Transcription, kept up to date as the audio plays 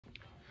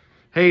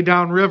Hey,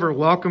 Downriver,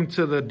 welcome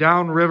to the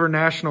Downriver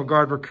National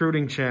Guard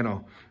Recruiting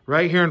Channel.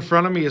 Right here in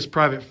front of me is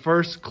Private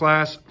First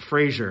Class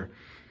Frazier.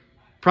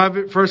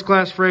 Private First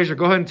Class Frazier,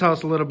 go ahead and tell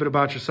us a little bit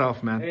about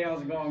yourself, man. Hey,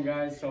 how's it going,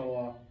 guys?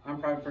 So I'm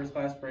Private First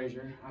Class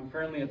Frazier. I'm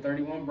currently a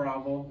 31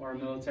 Bravo, or a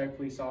military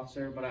police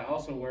officer, but I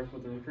also work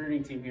with the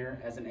recruiting team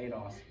here as an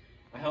ADOS.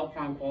 I help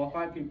find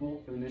qualified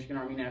people for the Michigan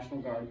Army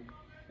National Guard,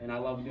 and I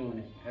love doing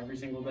it. Every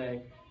single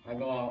day, I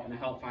go out and I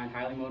help find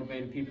highly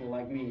motivated people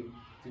like me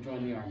to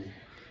join the Army.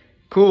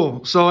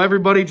 Cool. So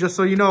everybody, just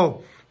so you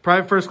know,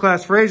 Private First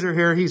Class Frazier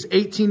here, he's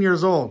 18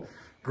 years old,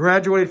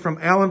 graduated from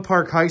Allen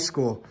Park High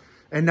School,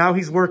 and now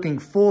he's working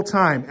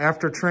full-time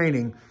after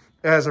training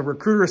as a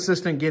recruiter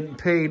assistant, getting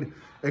paid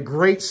a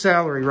great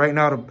salary right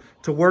now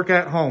to work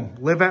at home,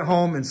 live at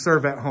home, and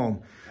serve at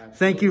home. Absolutely.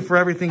 Thank you for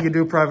everything you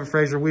do, Private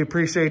Frazier. We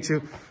appreciate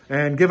you.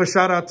 And give a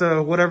shout-out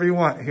to whatever you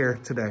want here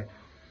today.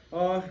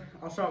 I'll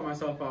shout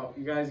myself out.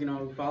 You guys,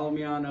 follow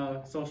me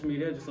on social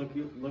media. Just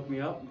look me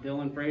up,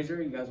 Dylan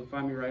Frazier. You guys will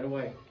find me right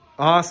away.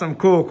 Awesome.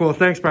 Cool.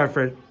 Thanks, Private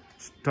Frazier.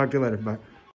 Talk to you later. Bye.